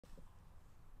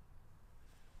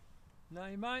Now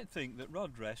you might think that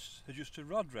rod rests are just a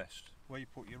rod rest where you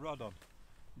put your rod on,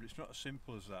 but it's not as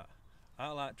simple as that. I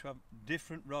like to have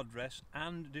different rod rests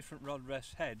and different rod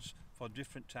rest heads for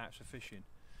different types of fishing.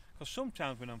 Because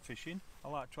sometimes when I'm fishing I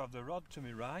like to have the rod to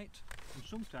my right and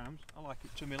sometimes I like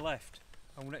it to my left.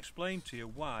 I'm going to explain to you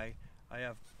why I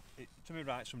have it to my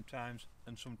right sometimes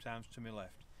and sometimes to my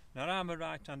left. Now I'm a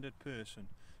right-handed person,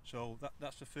 so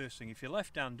that's the first thing. If you're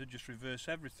left-handed, just reverse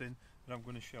everything that I'm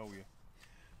going to show you.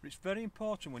 But it's very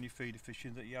important when you feeder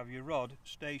fishing that you have your rod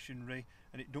stationary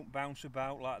and it don't bounce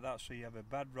about like that, so you have a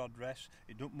bad rod rest.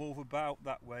 It don't move about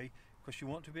that way because you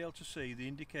want to be able to see the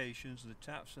indications, the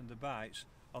taps and the bites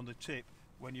on the tip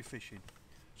when you're fishing.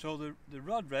 So the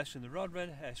rod rest and the rod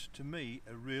rest to me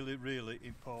are really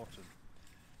important.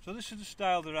 So this is the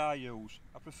style that I use.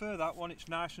 I prefer that one. It's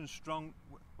nice and strong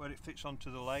where it fits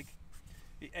onto the leg.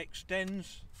 It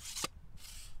extends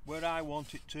where I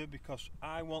want it to because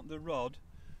I want the rod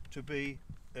to be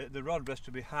the rod rest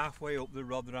to be halfway up the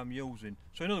rod that I'm using.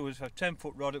 So in other words, if I have a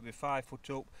 10-foot rod, it'll be 5 foot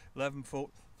up, 11 foot,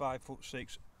 5 foot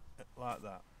 6, like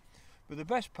that. But the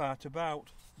best part about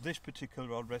this particular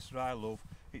rod rest that I love,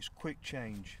 it's quick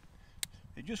change.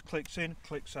 It just clicks in,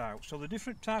 clicks out. So the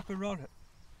different type of rod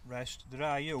rest that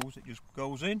I use, it just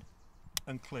goes in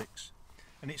and clicks.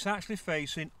 And it's actually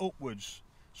facing upwards,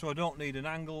 so I don't need an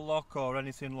angle lock or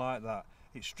anything like that.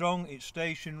 It's strong, it's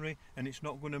stationary, and it's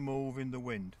not going to move in the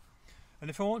wind. And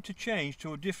if I want to change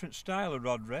to a different style of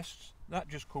rod rests, that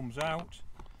just comes out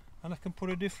and I can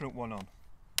put a different one on.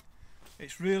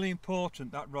 It's really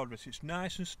important, that rod rest. It's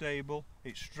nice and stable,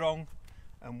 it's strong,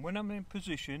 and when I'm in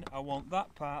position I want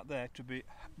that part there to be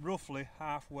roughly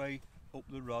halfway up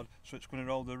the rod, so it's going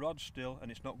to hold the rod still and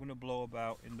it's not going to blow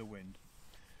about in the wind.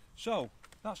 So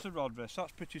that's the rod rest.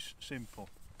 That's pretty simple.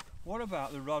 What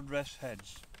about the rod rest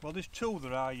heads? Well, there's two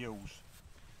that I use.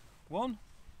 One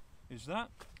is that,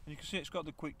 and you can see it's got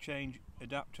the quick change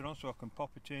adapter on, so I can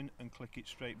pop it in and click it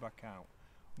straight back out.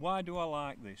 Why do I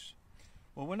like this?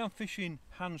 Well, when I'm fishing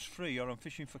hands-free, or I'm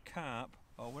fishing for carp,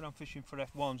 or when I'm fishing for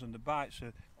F1s and the bites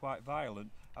are quite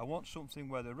violent, I want something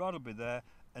where the rod will be there,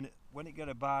 and when it get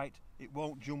a bite, it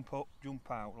won't jump up, jump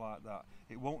out like that.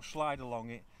 It won't slide along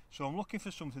it. So I'm looking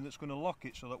for something that's going to lock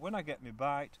it so that when I get my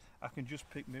bite, I can just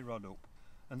pick my rod up.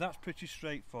 And that's pretty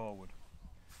straightforward.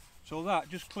 So that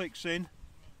just clicks in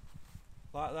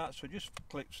like that, so it just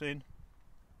clicks in.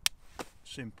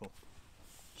 Simple.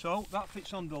 So that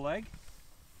fits on the leg.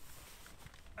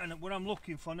 And what I'm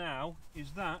looking for now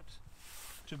is that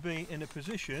to be in a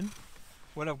position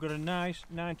where I've got a nice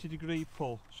 90-degree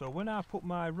pull. So when I put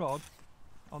my rod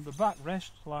on the back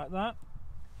rest like that,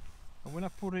 and when I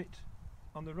put it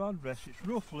on the rod rest, it's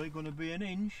roughly going to be 1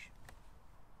 inch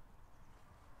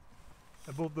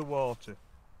above the water.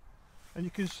 And you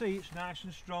can see it's nice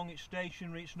and strong, it's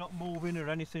stationary, it's not moving or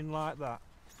anything like that.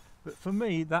 But for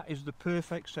me, that is the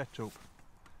perfect setup.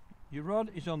 Your rod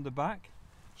is on the back,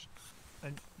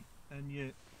 and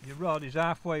your rod is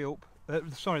halfway up.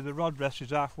 The rod rest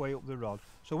is halfway up the rod.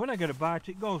 So when I get a bite,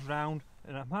 it goes round,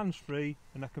 and I'm hands-free,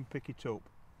 and I can pick it up.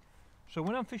 So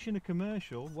when I'm fishing a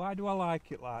commercial, why do I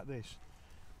like it like this?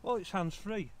 Well, it's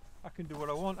hands-free. I can do what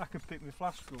I want. I can pick my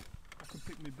flask up. I can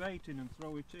pick my bait in and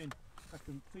throw it in. I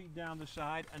can feed down the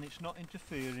side and it's not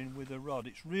interfering with the rod.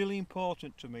 It's really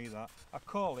important to me that. I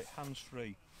call it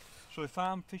hands-free. So if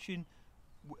I'm fishing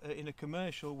in a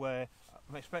commercial where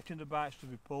I'm expecting the bites to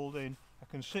be pulled in, I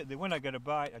can sit there. When I get a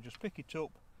bite, I just pick it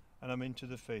up and I'm into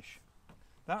the fish.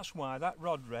 That's why that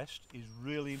rod rest is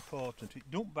really important. It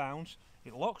don't bounce,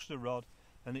 it locks the rod,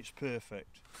 and it's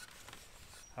perfect.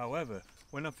 However,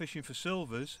 when I'm fishing for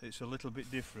silvers, it's a little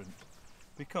bit different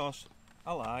because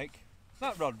I like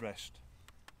that rod rest.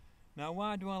 Now,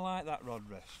 why do I like that rod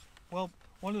rest? Well,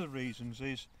 one of the reasons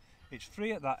is it's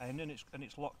free at that end and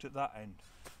it's locked at that end.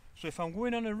 So if I'm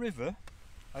going on a river,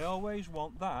 I always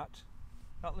want that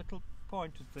little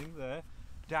pointed thing there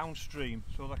downstream,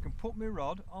 so that I can put my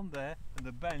rod on there and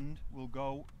the bend will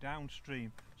go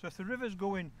downstream. So if the river's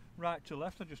going right to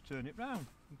left, I just turn it round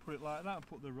and put it like that and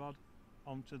put the rod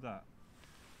onto that.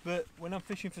 But when I'm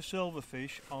fishing for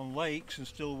silverfish on lakes and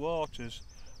still waters,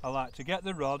 I like to get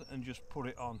the rod and just put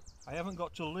it on. I haven't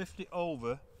got to lift it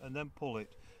over and then pull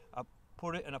it. I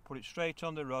put it straight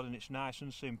on the rod, and it's nice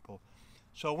and simple.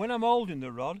 So when I'm holding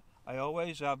the rod, I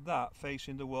always have that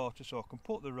facing the water, so I can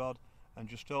put the rod and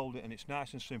just hold it, and it's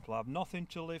nice and simple. I have nothing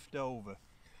to lift over.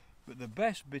 But the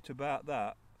best bit about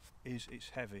that is it's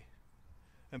heavy.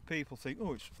 And people think,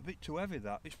 oh, it's a bit too heavy.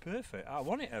 That it's perfect. I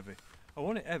want it heavy. I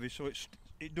want it heavy so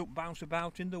it don't bounce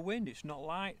about in the wind. It's not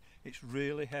light, it's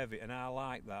really heavy, and I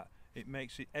like that. It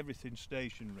makes everything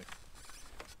stationary.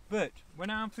 But when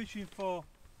I'm fishing for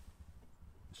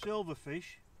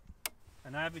silverfish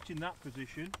and I have it in that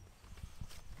position,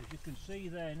 as you can see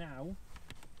there now,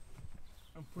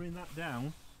 I'm putting that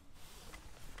down,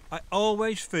 I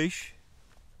always fish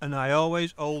and I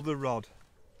always hold the rod.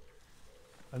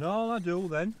 And all I do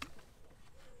then,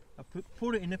 I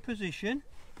put it in a position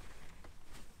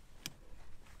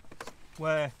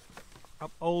where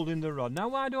I'm holding the rod. Now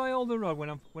why do I hold the rod when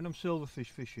I'm silverfish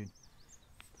fishing?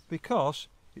 Because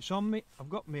it's on me, I've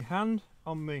got my hand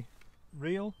on my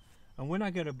reel, and when I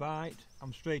get a bite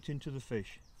I'm straight into the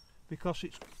fish. Because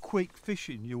it's quick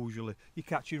fishing usually. You're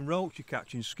catching roach, you're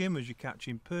catching skimmers, you're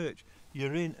catching perch,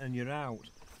 you're in and you're out.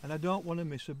 And I don't want to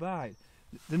miss a bite.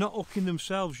 They're not hooking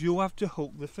themselves, you have to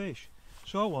hook the fish.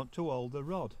 So I want to hold the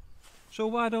rod. So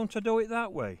why don't I do it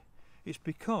that way? It's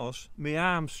because my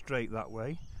arm's straight that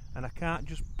way and I can't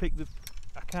just pick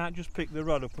the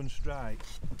rod up and strike.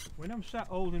 When I'm sat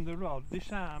holding the rod, this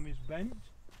arm is bent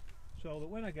so that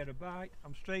when I get a bite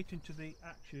I'm straight into the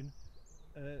action,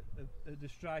 the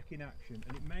striking action,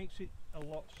 and it makes it a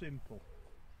lot simple.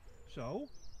 So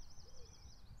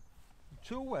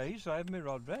two ways I have my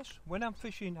rod rest. When I'm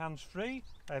fishing hands free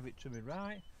I have it to my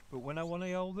right, but when I want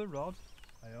to hold the rod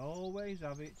I always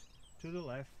have it to the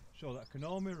left so that I can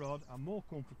hold my rod, I'm more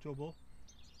comfortable,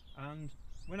 and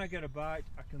when I get a bite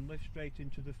I can lift straight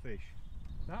into the fish.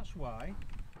 That's why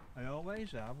I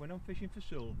always have, when I'm fishing for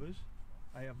silvers,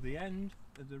 I have the end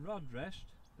of the rod rest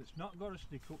that's not got a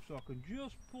stick up, so I can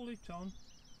just pull it on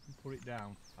and put it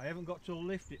down. I haven't got to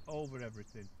lift it over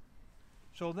everything.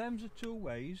 So them's the two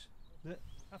ways that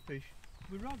I fish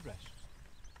with rod rest.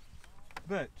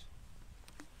 But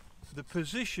the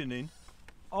positioning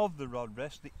of the rod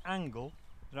rest, the angle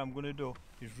that I'm going to do,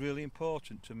 is really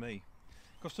important to me.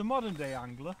 Because the modern day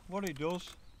angler, what he does,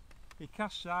 he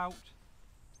casts out,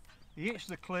 he hits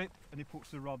the clip and he puts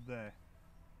the rod there.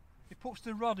 He puts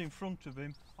the rod in front of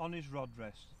him on his rod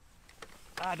rest.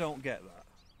 I don't get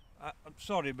that. I'm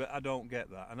sorry, but I don't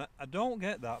get that. And I don't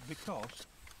get that because,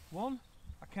 one,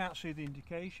 I can't see the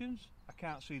indications, I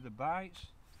can't see the bites,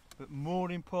 but more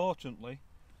importantly,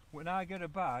 when I get a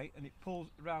bite and it pulls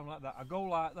around like that, I go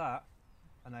like that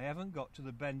and I haven't got to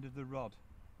the bend of the rod.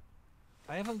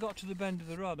 I haven't got to the bend of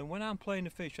the rod, and when I'm playing a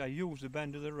fish I use the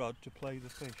bend of the rod to play the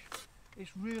fish.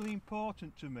 It's really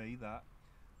important to me that.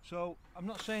 So I'm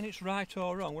not saying it's right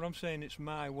or wrong, what I'm saying it's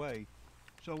my way.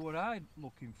 So what I'm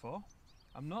looking for,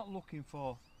 I'm not looking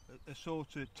for a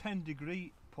sort of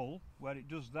 10-degree pull where it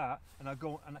does that and I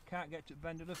go and I can't get to the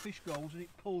bend of the fish goes and it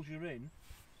pulls you in,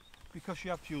 because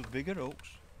you have to use bigger hooks,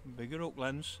 bigger hook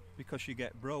lengths, because you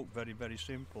get broke. Very, very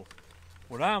simple.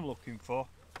 What I'm looking for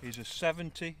is a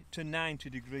 70 to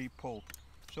 90-degree pull,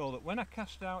 so that when I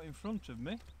cast out in front of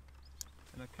me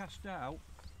and I cast out,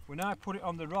 when I put it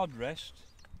on the rod rest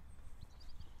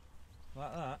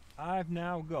like that, I've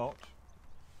now got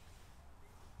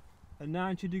a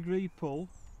 90-degree pull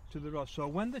to the rod. So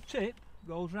when the tip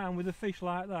goes round with a fish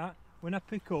like that, when I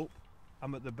pick up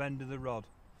I'm at the bend of the rod,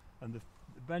 and the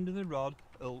bend of the rod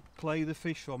will play the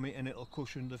fish for me and it'll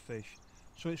cushion the fish.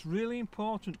 So it's really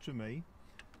important to me.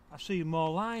 I see more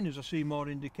liners, I see more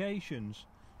indications.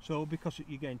 So because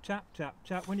you're getting tap, tap,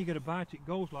 tap, when you get a bite it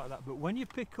goes like that, but when you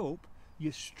pick up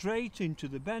you're straight into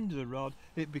the bend of the rod,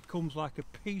 it becomes like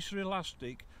a piece of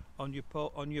elastic on your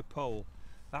pole.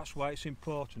 That's why it's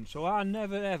important. So I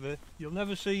never ever, you'll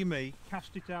never see me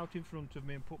cast it out in front of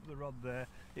me and put the rod there.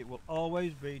 It will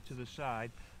always be to the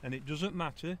side, and it doesn't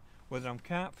matter whether I'm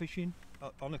carp fishing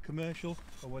on a commercial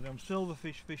or whether I'm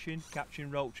silverfish fishing, catching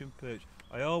roach and perch.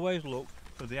 I always look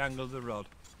for the angle of the rod.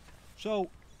 So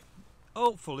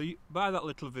hopefully by that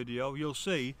little video you'll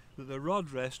see that the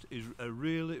rod rest is a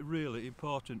really, really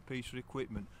important piece of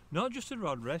equipment. Not just the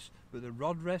rod rest, but the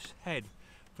rod rest head.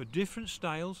 For different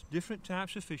styles, different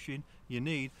types of fishing, you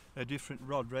need a different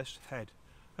rod rest head.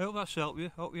 I hope that's helped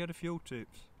you. Hope you had a few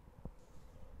tips.